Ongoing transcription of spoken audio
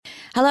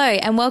Hello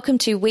and welcome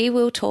to We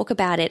Will Talk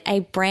About It, a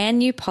brand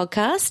new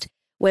podcast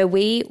where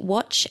we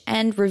watch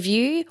and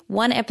review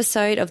one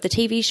episode of the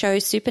TV show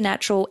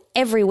Supernatural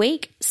every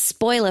week,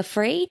 spoiler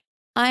free.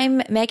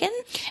 I'm Megan.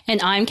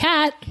 And I'm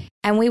Kat.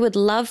 And we would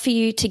love for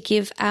you to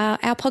give our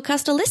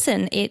podcast a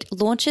listen. It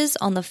launches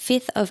on the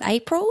 5th of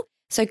April.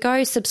 So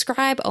go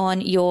subscribe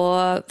on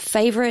your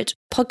favorite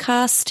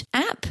podcast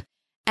app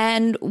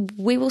and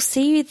we will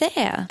see you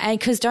there. And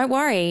because don't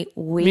worry,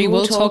 we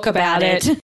will talk about it.